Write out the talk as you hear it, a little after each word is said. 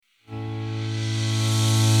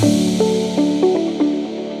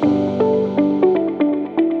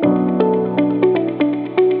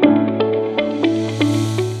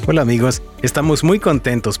Hola amigos, estamos muy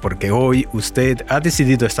contentos porque hoy usted ha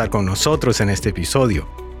decidido estar con nosotros en este episodio.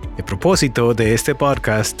 El propósito de este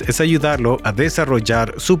podcast es ayudarlo a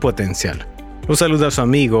desarrollar su potencial. Lo saluda su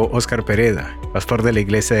amigo Oscar Pereda, pastor de la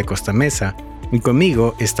iglesia de Costa Mesa, y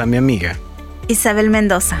conmigo está mi amiga Isabel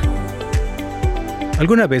Mendoza.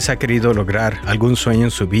 ¿Alguna vez ha querido lograr algún sueño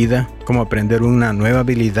en su vida, como aprender una nueva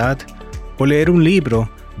habilidad, o leer un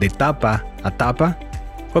libro de tapa a tapa,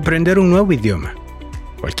 o aprender un nuevo idioma?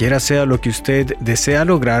 Cualquiera sea lo que usted desea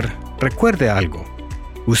lograr, recuerde algo.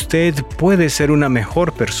 Usted puede ser una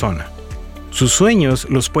mejor persona. Sus sueños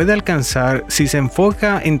los puede alcanzar si se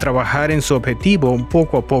enfoca en trabajar en su objetivo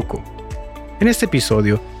poco a poco. En este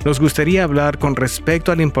episodio, nos gustaría hablar con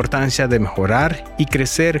respecto a la importancia de mejorar y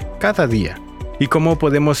crecer cada día, y cómo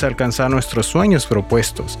podemos alcanzar nuestros sueños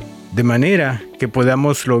propuestos, de manera que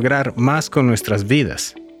podamos lograr más con nuestras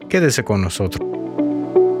vidas. Quédese con nosotros.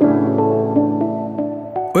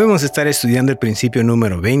 Hoy vamos a estar estudiando el principio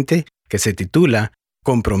número 20, que se titula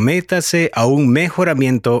Comprométase a un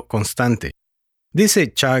mejoramiento constante.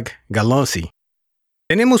 Dice Chuck Galossi: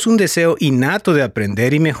 tenemos un deseo innato de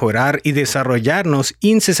aprender y mejorar y desarrollarnos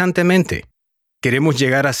incesantemente. Queremos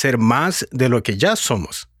llegar a ser más de lo que ya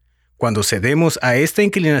somos. Cuando cedemos a esta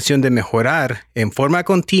inclinación de mejorar en forma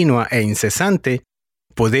continua e incesante,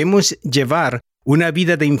 podemos llevar una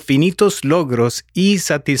vida de infinitos logros y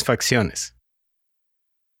satisfacciones.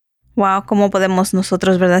 Wow, ¿cómo podemos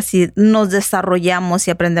nosotros, verdad? Si nos desarrollamos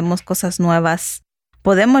y aprendemos cosas nuevas,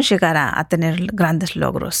 podemos llegar a tener grandes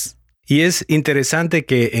logros. Y es interesante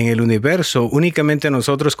que en el universo únicamente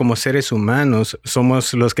nosotros como seres humanos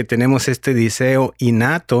somos los que tenemos este deseo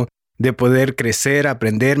innato de poder crecer,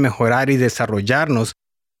 aprender, mejorar y desarrollarnos,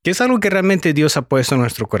 que es algo que realmente Dios ha puesto en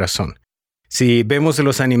nuestro corazón. Si vemos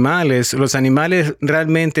los animales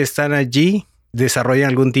realmente están allí, desarrollan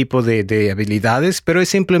algún tipo de habilidades, pero es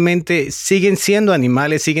simplemente siguen siendo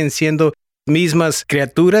animales, siguen siendo mismas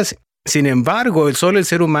criaturas. Sin embargo, solo el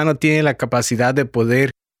ser humano tiene la capacidad de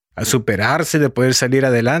poder superarse, de poder salir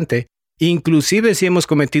adelante. Inclusive si hemos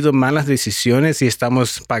cometido malas decisiones y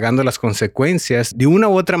estamos pagando las consecuencias, de una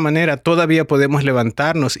u otra manera todavía podemos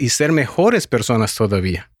levantarnos y ser mejores personas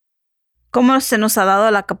todavía. Cómo se nos ha dado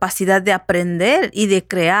la capacidad de aprender y de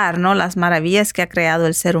crear, ¿no? Las maravillas que ha creado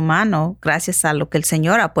el ser humano gracias a lo que el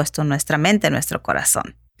Señor ha puesto en nuestra mente, en nuestro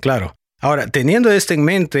corazón. Claro. Ahora, teniendo esto en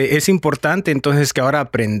mente, es importante entonces que ahora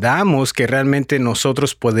aprendamos que realmente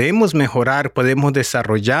nosotros podemos mejorar, podemos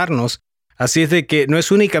desarrollarnos. Así es de que no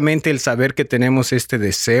es únicamente el saber que tenemos este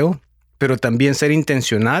deseo, pero también ser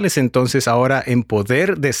intencionales entonces ahora en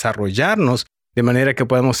poder desarrollarnos de manera que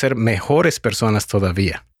podamos ser mejores personas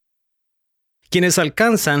todavía. Quienes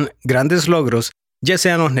alcanzan grandes logros, ya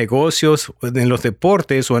sean en los negocios, en los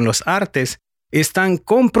deportes o en los artes, están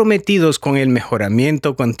comprometidos con el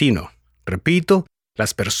mejoramiento continuo. Repito,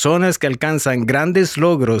 las personas que alcanzan grandes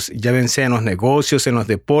logros, ya sea en los negocios, en los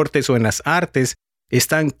deportes o en las artes,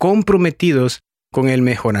 están comprometidos con el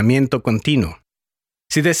mejoramiento continuo.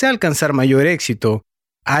 Si desea alcanzar mayor éxito,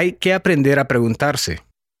 hay que aprender a preguntarse: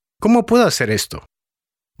 ¿cómo puedo hacer esto?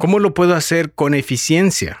 ¿Cómo lo puedo hacer con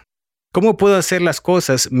eficiencia? ¿Cómo puedo hacer las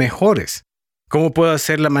cosas mejores? ¿Cómo puedo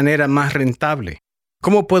hacer la manera más rentable?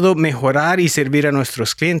 ¿Cómo puedo mejorar y servir a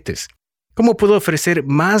nuestros clientes? ¿Cómo puedo ofrecer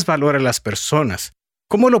más valor a las personas?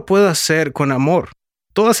 ¿Cómo lo puedo hacer con amor?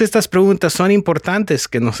 Todas estas preguntas son importantes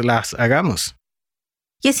que nos las hagamos.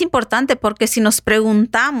 Y es importante porque si nos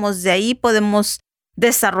preguntamos, de ahí podemos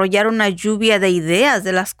desarrollar una lluvia de ideas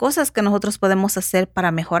de las cosas que nosotros podemos hacer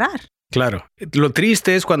para mejorar. Claro. Lo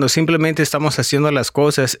triste es cuando simplemente estamos haciendo las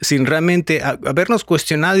cosas sin realmente habernos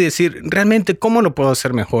cuestionado y decir, ¿realmente cómo lo puedo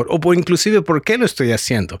hacer mejor? O inclusive, ¿por qué lo estoy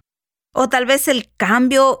haciendo? O tal vez el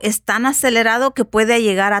cambio es tan acelerado que puede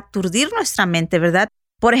llegar a aturdir nuestra mente, ¿verdad?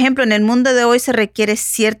 Por ejemplo, en el mundo de hoy se requiere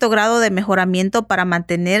cierto grado de mejoramiento para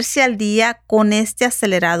mantenerse al día con este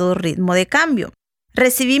acelerado ritmo de cambio.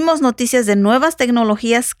 Recibimos noticias de nuevas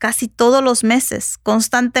tecnologías casi todos los meses.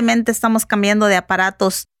 Constantemente estamos cambiando de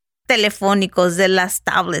aparatos telefónicos, de las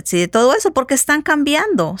tablets y de todo eso porque están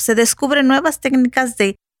cambiando. Se descubren nuevas técnicas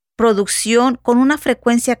de producción con una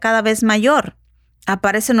frecuencia cada vez mayor.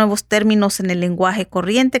 Aparecen nuevos términos en el lenguaje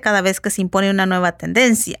corriente cada vez que se impone una nueva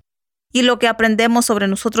tendencia. Y lo que aprendemos sobre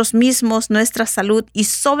nosotros mismos, nuestra salud y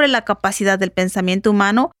sobre la capacidad del pensamiento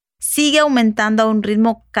humano sigue aumentando a un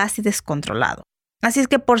ritmo casi descontrolado. Así es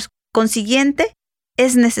que por consiguiente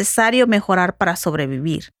es necesario mejorar para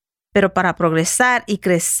sobrevivir. Pero para progresar y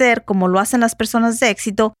crecer como lo hacen las personas de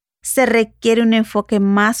éxito, se requiere un enfoque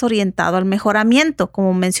más orientado al mejoramiento,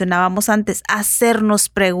 como mencionábamos antes, hacernos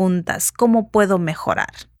preguntas, ¿cómo puedo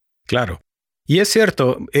mejorar? Claro. Y es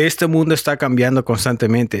cierto, este mundo está cambiando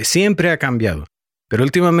constantemente, siempre ha cambiado. Pero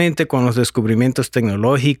últimamente con los descubrimientos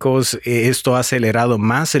tecnológicos, esto ha acelerado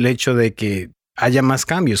más el hecho de que haya más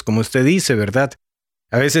cambios, como usted dice, ¿verdad?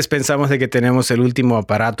 A veces pensamos de que tenemos el último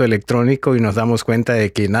aparato electrónico y nos damos cuenta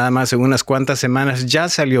de que nada más en unas cuantas semanas ya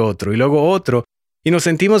salió otro y luego otro y nos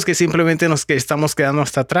sentimos que simplemente estamos quedando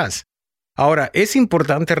hasta atrás. Ahora, es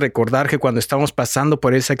importante recordar que cuando estamos pasando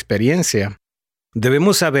por esa experiencia,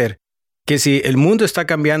 debemos saber que si el mundo está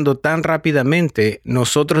cambiando tan rápidamente,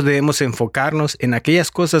 nosotros debemos enfocarnos en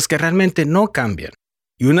aquellas cosas que realmente no cambian.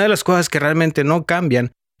 Y una de las cosas que realmente no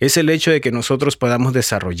cambian es el hecho de que nosotros podamos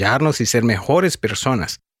desarrollarnos y ser mejores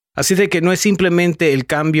personas. Así de que no es simplemente el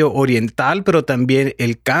cambio oriental, pero también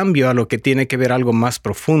el cambio a lo que tiene que ver algo más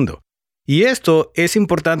profundo. Y esto es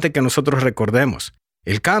importante que nosotros recordemos.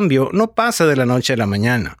 El cambio no pasa de la noche a la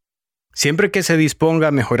mañana. Siempre que se disponga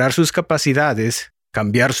a mejorar sus capacidades,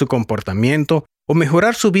 cambiar su comportamiento o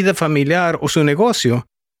mejorar su vida familiar o su negocio,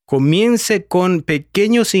 comience con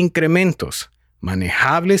pequeños incrementos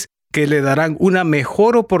manejables que le darán una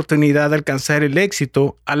mejor oportunidad de alcanzar el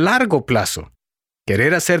éxito a largo plazo.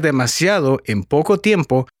 Querer hacer demasiado en poco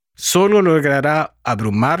tiempo solo logrará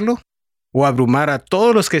abrumarlo o abrumar a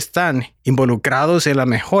todos los que están involucrados en la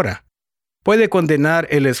mejora. Puede condenar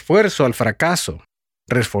el esfuerzo al fracaso,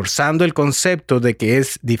 reforzando el concepto de que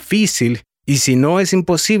es difícil y si no es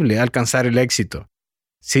imposible alcanzar el éxito.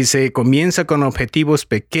 Si se comienza con objetivos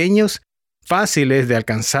pequeños, fáciles de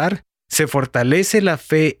alcanzar, se fortalece la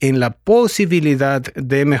fe en la posibilidad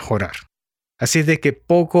de mejorar. Así de que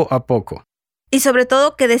poco a poco. Y sobre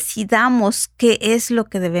todo que decidamos qué es lo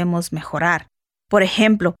que debemos mejorar. Por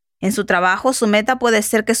ejemplo, en su trabajo, su meta puede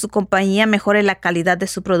ser que su compañía mejore la calidad de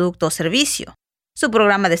su producto o servicio, su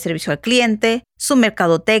programa de servicio al cliente, su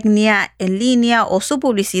mercadotecnia en línea o su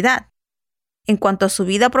publicidad. En cuanto a su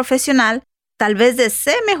vida profesional, tal vez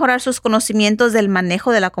desee mejorar sus conocimientos del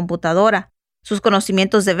manejo de la computadora, sus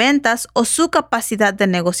conocimientos de ventas o su capacidad de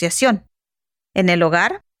negociación. En el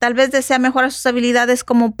hogar, tal vez desea mejorar sus habilidades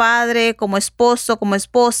como padre, como esposo, como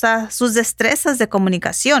esposa, sus destrezas de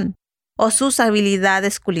comunicación o sus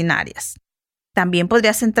habilidades culinarias. También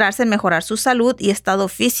podría centrarse en mejorar su salud y estado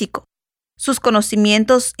físico, sus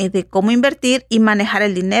conocimientos de cómo invertir y manejar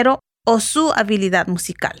el dinero o su habilidad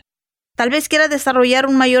musical. Tal vez quiera desarrollar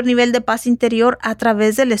un mayor nivel de paz interior a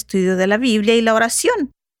través del estudio de la Biblia y la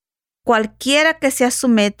oración. Cualquiera que sea su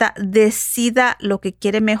meta, decida lo que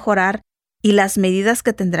quiere mejorar y las medidas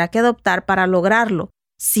que tendrá que adoptar para lograrlo.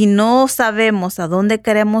 Si no sabemos a dónde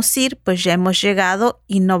queremos ir, pues ya hemos llegado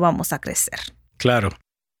y no vamos a crecer. Claro.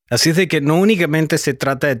 Así es de que no únicamente se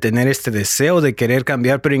trata de tener este deseo de querer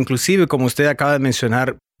cambiar, pero inclusive, como usted acaba de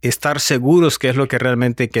mencionar, estar seguros qué es lo que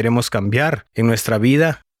realmente queremos cambiar en nuestra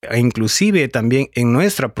vida e inclusive también en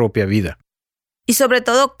nuestra propia vida. Y sobre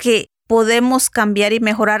todo que podemos cambiar y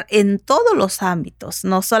mejorar en todos los ámbitos,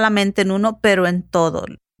 no solamente en uno, pero en todo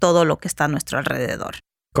lo que está a nuestro alrededor.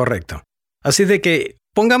 Correcto. Así de que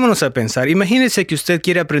pongámonos a pensar, imagínese que usted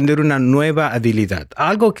quiere aprender una nueva habilidad,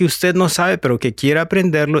 algo que usted no sabe pero que quiere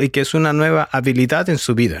aprenderlo y que es una nueva habilidad en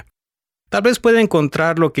su vida. Tal vez pueda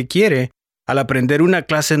encontrar lo que quiere al aprender una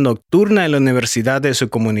clase nocturna en la universidad de su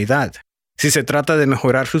comunidad. Si se trata de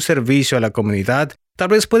mejorar su servicio a la comunidad, tal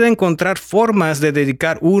vez pueda encontrar formas de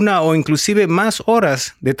dedicar una o inclusive más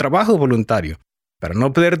horas de trabajo voluntario. Para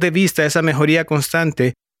no perder de vista esa mejoría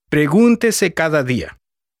constante, pregúntese cada día,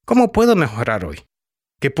 ¿cómo puedo mejorar hoy?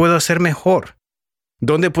 ¿Qué puedo hacer mejor?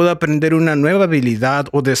 ¿Dónde puedo aprender una nueva habilidad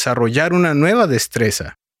o desarrollar una nueva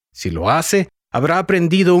destreza? Si lo hace, habrá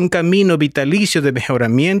aprendido un camino vitalicio de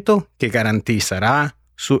mejoramiento que garantizará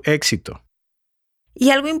su éxito.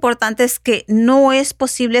 Y algo importante es que no es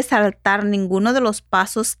posible saltar ninguno de los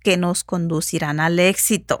pasos que nos conducirán al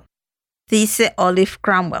éxito. Dice Olive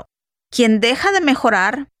Cromwell, quien deja de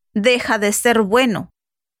mejorar, deja de ser bueno.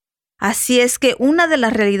 Así es que una de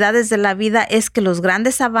las realidades de la vida es que los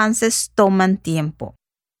grandes avances toman tiempo.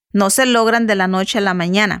 No se logran de la noche a la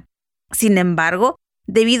mañana. Sin embargo,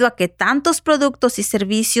 debido a que tantos productos y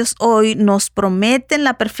servicios hoy nos prometen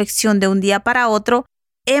la perfección de un día para otro,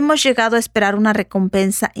 hemos llegado a esperar una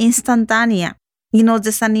recompensa instantánea y nos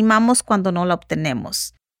desanimamos cuando no la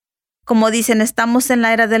obtenemos. Como dicen, estamos en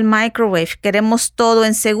la era del microwave. Queremos todo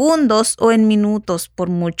en segundos o en minutos por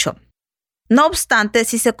mucho. No obstante,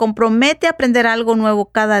 si se compromete a aprender algo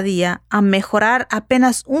nuevo cada día, a mejorar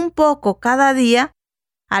apenas un poco cada día,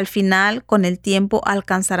 al final, con el tiempo,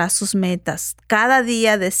 alcanzará sus metas. Cada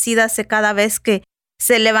día, decídase cada vez que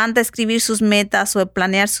se levanta a escribir sus metas o a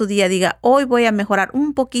planear su día, diga, hoy voy a mejorar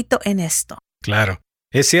un poquito en esto. Claro.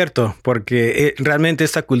 Es cierto, porque realmente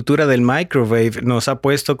esta cultura del microwave nos ha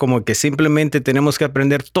puesto como que simplemente tenemos que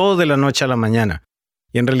aprender todo de la noche a la mañana.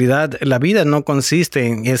 Y en realidad la vida no consiste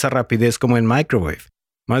en esa rapidez como el microwave.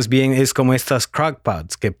 Más bien es como estas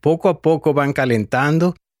crockpots que poco a poco van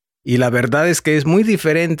calentando. Y la verdad es que es muy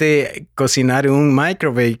diferente cocinar en un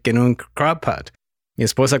microwave que en un crockpot. Mi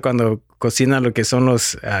esposa cuando cocina lo que son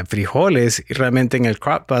los frijoles, y realmente en el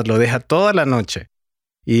crockpot lo deja toda la noche.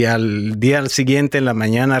 Y al día siguiente, en la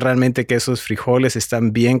mañana, realmente que esos frijoles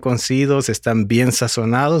están bien cocidos, están bien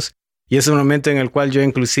sazonados. Y es un momento en el cual yo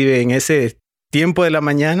inclusive en ese tiempo de la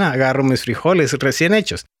mañana agarro mis frijoles recién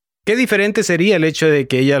hechos. Qué diferente sería el hecho de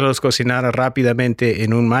que ella los cocinara rápidamente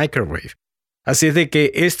en un microwave. Así es de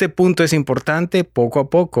que este punto es importante poco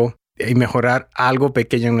a poco y mejorar algo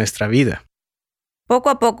pequeño en nuestra vida.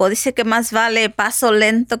 Poco a poco, dice que más vale paso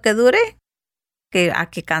lento que dure que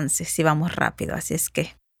a que canse si vamos rápido, así es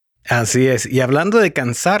que. Así es, y hablando de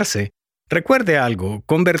cansarse, recuerde algo,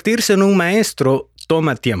 convertirse en un maestro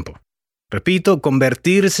toma tiempo. Repito,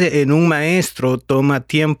 convertirse en un maestro toma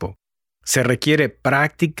tiempo. Se requiere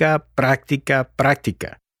práctica, práctica,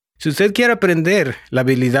 práctica. Si usted quiere aprender la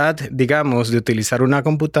habilidad, digamos, de utilizar una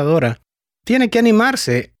computadora, tiene que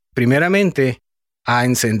animarse, primeramente, a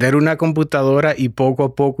encender una computadora y poco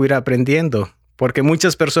a poco ir aprendiendo. Porque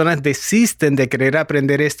muchas personas desisten de querer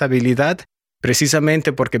aprender esta habilidad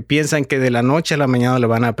precisamente porque piensan que de la noche a la mañana lo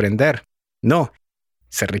van a aprender. No,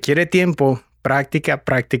 se requiere tiempo, práctica,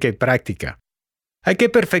 práctica y práctica. Hay que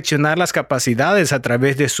perfeccionar las capacidades a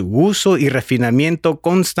través de su uso y refinamiento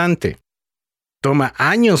constante. Toma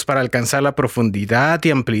años para alcanzar la profundidad y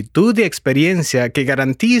amplitud de experiencia que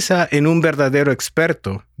garantiza en un verdadero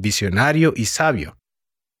experto, visionario y sabio.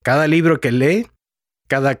 Cada libro que lee,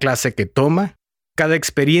 cada clase que toma, cada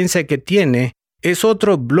experiencia que tiene es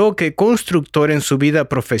otro bloque constructor en su vida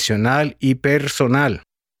profesional y personal.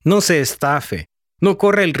 No se estafe, no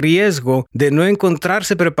corre el riesgo de no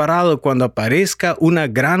encontrarse preparado cuando aparezca una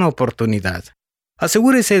gran oportunidad.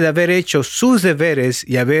 Asegúrese de haber hecho sus deberes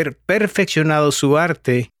y haber perfeccionado su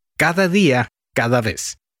arte cada día, cada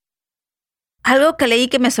vez. Algo que leí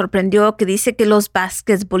que me sorprendió que dice que los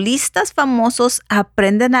basquetbolistas famosos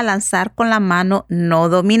aprenden a lanzar con la mano no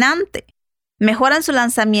dominante. Mejoran su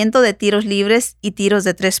lanzamiento de tiros libres y tiros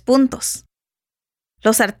de 3 puntos.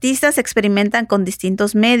 Los artistas experimentan con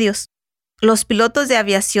distintos medios. Los pilotos de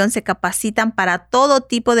aviación se capacitan para todo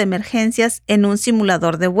tipo de emergencias en un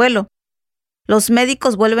simulador de vuelo. Los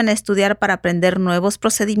médicos vuelven a estudiar para aprender nuevos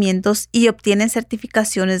procedimientos y obtienen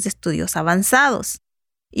certificaciones de estudios avanzados.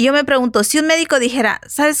 Y yo me pregunto, si un médico dijera,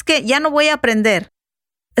 ¿sabes qué? Ya no voy a aprender,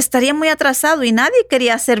 estaría muy atrasado y nadie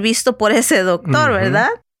quería ser visto por ese doctor, ¿verdad?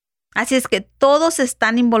 Así es que todos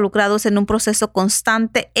están involucrados en un proceso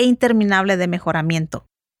constante e interminable de mejoramiento.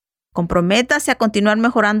 Comprométase a continuar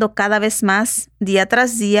mejorando cada vez más, día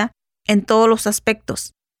tras día, en todos los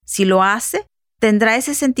aspectos. Si lo hace, tendrá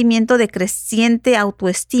ese sentimiento de creciente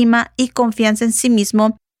autoestima y confianza en sí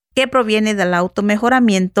mismo que proviene del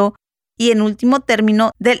automejoramiento y, en último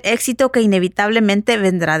término, del éxito que inevitablemente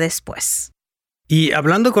vendrá después. Y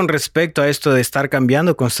hablando con respecto a esto de estar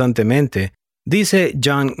cambiando constantemente, dice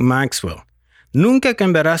John Maxwell, nunca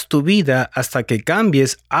cambiarás tu vida hasta que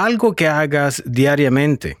cambies algo que hagas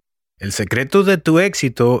diariamente. El secreto de tu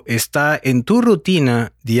éxito está en tu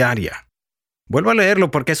rutina diaria. Vuelvo a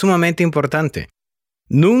leerlo porque es sumamente importante.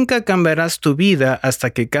 Nunca cambiarás tu vida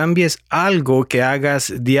hasta que cambies algo que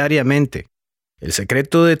hagas diariamente. El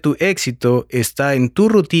secreto de tu éxito está en tu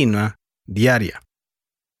rutina diaria.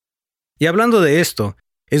 Y hablando de esto,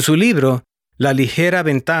 en su libro, La ligera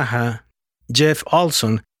ventaja, Jeff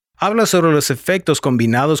Olson habla sobre los efectos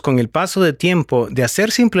combinados con el paso de tiempo de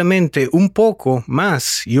hacer simplemente un poco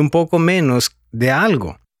más y un poco menos de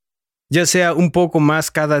algo, ya sea un poco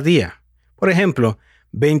más cada día. Por ejemplo,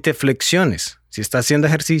 20 flexiones. Si está haciendo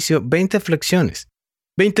ejercicio, 20 flexiones.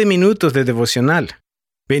 20 minutos de devocional.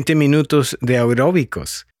 20 minutos de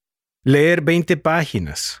aeróbicos. Leer 20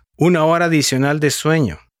 páginas. 1 hora adicional de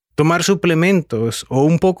sueño. Tomar suplementos o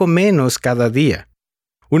un poco menos cada día.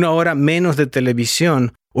 1 hora menos de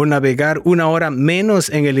televisión o navegar 1 hora menos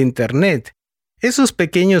en el Internet. Esos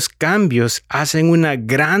pequeños cambios hacen una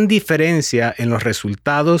gran diferencia en los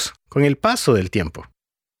resultados con el paso del tiempo.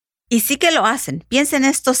 Y sí que lo hacen. Piensen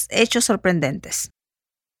en estos hechos sorprendentes.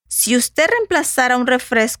 Si usted reemplazara un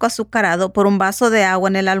refresco azucarado por un vaso de agua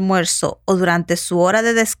en el almuerzo o durante su hora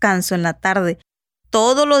de descanso en la tarde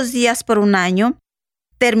todos los días por 1 año,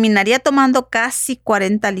 terminaría tomando casi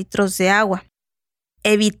 40 litros de agua.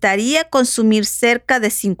 Evitaría consumir cerca de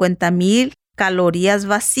 50,000 calorías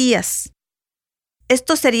vacías.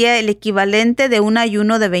 Esto sería el equivalente de un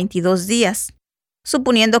ayuno de 22 días.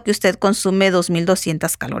 suponiendo que usted consume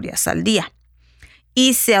 2,200 calorías al día,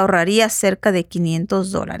 y se ahorraría cerca de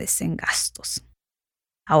 $500 en gastos.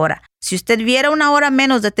 Ahora, si usted viera 1 hora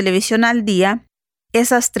menos de televisión al día,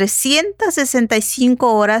 esas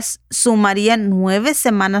 365 horas sumarían 9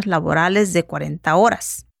 semanas laborales de 40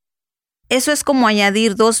 horas. Eso es como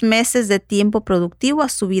añadir 2 meses de tiempo productivo a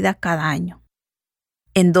su vida cada año.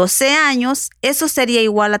 En 12 años, eso sería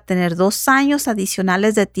igual a tener 2 años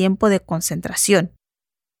adicionales de tiempo de concentración.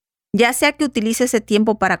 Ya sea que utilice ese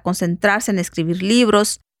tiempo para concentrarse en escribir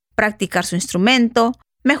libros, practicar su instrumento,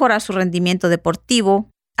 mejorar su rendimiento deportivo,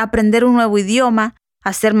 aprender un nuevo idioma,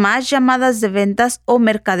 hacer más llamadas de ventas o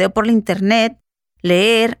mercadeo por la internet,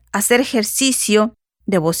 leer, hacer ejercicio,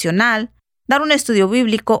 devocional, dar un estudio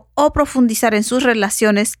bíblico o profundizar en sus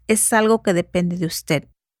relaciones es algo que depende de usted.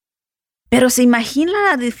 Pero ¿se imagina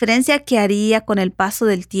la diferencia que haría con el paso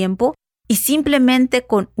del tiempo y simplemente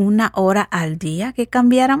con 1 hora al día que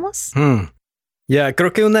cambiáramos?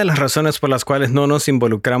 Creo que una de las razones por las cuales no nos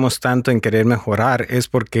involucramos tanto en querer mejorar es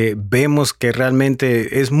porque vemos que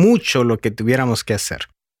realmente es mucho lo que tuviéramos que hacer.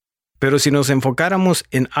 Pero si nos enfocáramos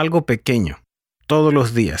en algo pequeño, todos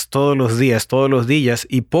los días,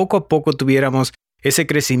 y poco a poco tuviéramos ese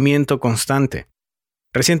crecimiento constante.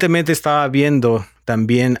 Recientemente estaba viendo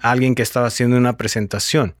también a alguien que estaba haciendo una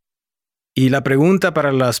presentación. Y la pregunta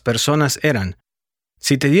para las personas eran,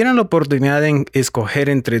 si te dieran la oportunidad de escoger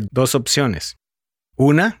entre 2 opciones,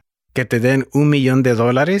 una, que te den $1 millón,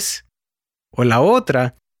 o la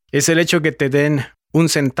otra es el hecho que te den 1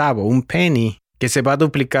 centavo, un penny, que se va a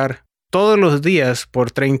duplicar todos los días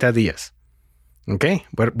por 30 días. ¿Ok?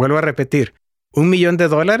 Vuelvo a repetir, $1 millón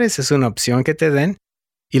es una opción que te den,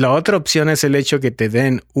 y la otra opción es el hecho que te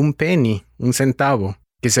den un penny, 1 centavo,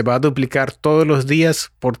 que se va a duplicar todos los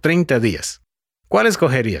días por 30 días. ¿Cuál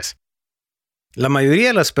escogerías? La mayoría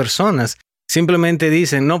de las personas simplemente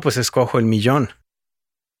dicen, no, pues escojo el millón.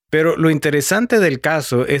 Pero lo interesante del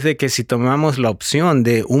caso es de que si tomamos la opción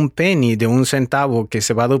de un penny, de 1 centavo, que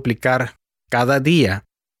se va a duplicar cada día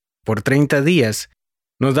por 30 días,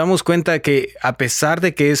 nos damos cuenta que a pesar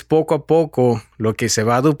de que es poco a poco lo que se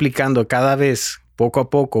va duplicando cada vez, poco a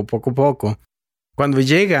poco, cuando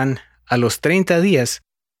llegan a los 30 días,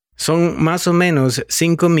 son más o menos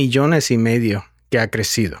 5,5 millones que ha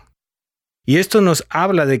crecido. Y esto nos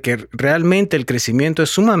habla de que realmente el crecimiento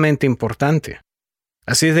es sumamente importante.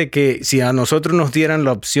 Así es de que si a nosotros nos dieran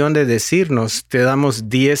la opción de decirnos, te damos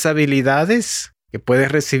 10 habilidades que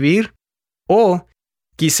puedes recibir, o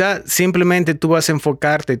quizá simplemente tú vas a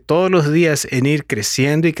enfocarte todos los días en ir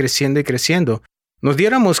creciendo y creciendo, nos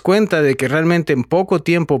diéramos cuenta de que realmente en poco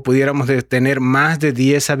tiempo pudiéramos tener más de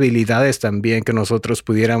 10 habilidades también que nosotros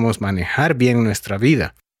pudiéramos manejar bien en nuestra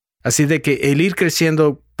vida. Así de que el ir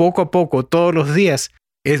creciendo poco a poco todos los días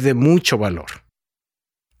es de mucho valor.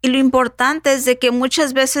 Y lo importante es de que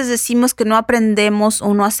muchas veces decimos que no aprendemos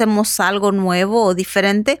o no hacemos algo nuevo o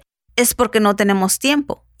diferente, es porque no tenemos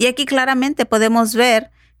tiempo. Y aquí claramente podemos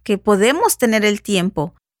ver que podemos tener el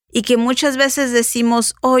tiempo y que muchas veces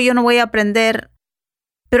decimos, yo no voy a aprender.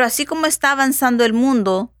 Pero así como está avanzando el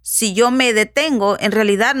mundo, si yo me detengo, en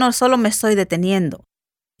realidad no solo me estoy deteniendo,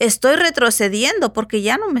 estoy retrocediendo porque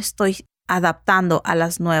ya no me estoy adaptando a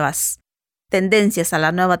las nuevas tendencias, a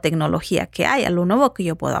la nueva tecnología que hay, a lo nuevo que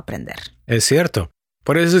yo puedo aprender. Es cierto.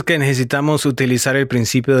 Por eso es que necesitamos utilizar el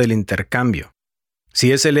principio del intercambio.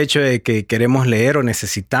 Si es el hecho de que queremos leer o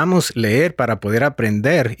necesitamos leer para poder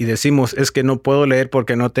aprender y decimos es que no puedo leer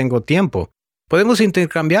porque no tengo tiempo, podemos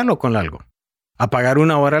intercambiarlo con algo. Apagar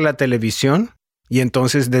 1 hora la televisión y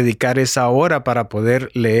entonces dedicar esa hora para poder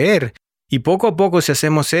leer. Y poco a poco, si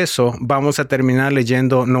hacemos eso, vamos a terminar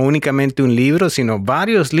leyendo no únicamente un libro, sino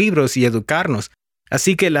varios libros y educarnos.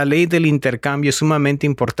 Así que la ley del intercambio es sumamente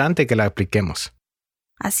importante que la apliquemos.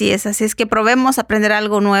 Así es que probemos aprender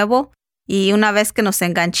algo nuevo y una vez que nos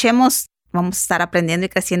enganchemos, vamos a estar aprendiendo y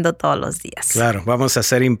creciendo todos los días. Claro, vamos a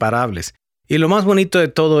ser imparables. Y lo más bonito de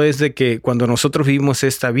todo es de que cuando nosotros vivimos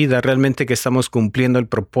esta vida, realmente que estamos cumpliendo el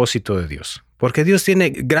propósito de Dios. Porque Dios tiene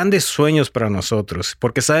grandes sueños para nosotros,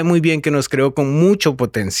 porque sabe muy bien que nos creó con mucho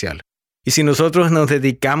potencial. Y si nosotros nos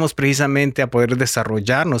dedicamos precisamente a poder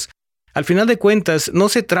desarrollarnos, al final de cuentas no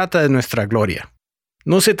se trata de nuestra gloria.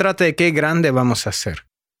 No se trata de qué grande vamos a ser.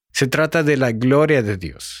 Se trata de la gloria de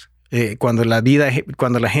Dios. Cuando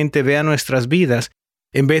la gente vea nuestras vidas,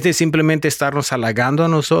 en vez de simplemente estarnos halagando a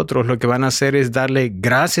nosotros, lo que van a hacer es darle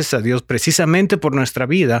gracias a Dios precisamente por nuestra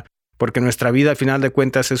vida, porque nuestra vida, al final de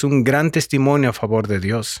cuentas, es un gran testimonio a favor de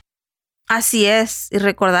Dios. Así es, y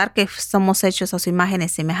recordar que somos hechos a su imagen y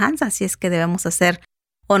semejanza, así es que debemos hacer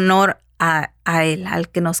honor a Él, al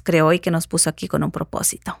que nos creó y que nos puso aquí con un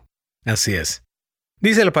propósito. Así es.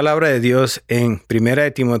 Dice la palabra de Dios en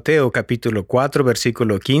 1 Timoteo capítulo 4,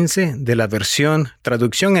 versículo 15 de la versión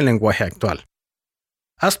Traducción en lenguaje actual.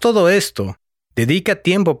 Haz todo esto, dedica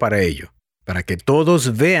tiempo para ello, para que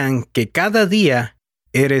todos vean que cada día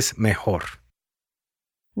eres mejor.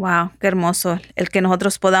 Wow, qué hermoso el que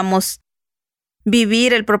nosotros podamos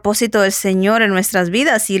vivir el propósito del Señor en nuestras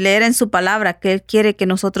vidas y leer en su palabra que Él quiere que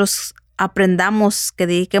nosotros aprendamos, que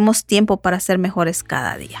dediquemos tiempo para ser mejores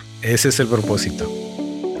cada día. Ese es el propósito.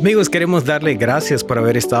 Amigos, queremos darle gracias por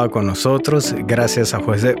haber estado con nosotros. Gracias a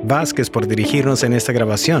José Vázquez por dirigirnos en esta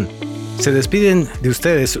grabación. Se despiden de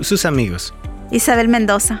ustedes sus amigos Isabel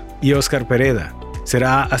Mendoza y Oscar Pereda.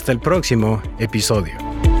 Será hasta el próximo episodio.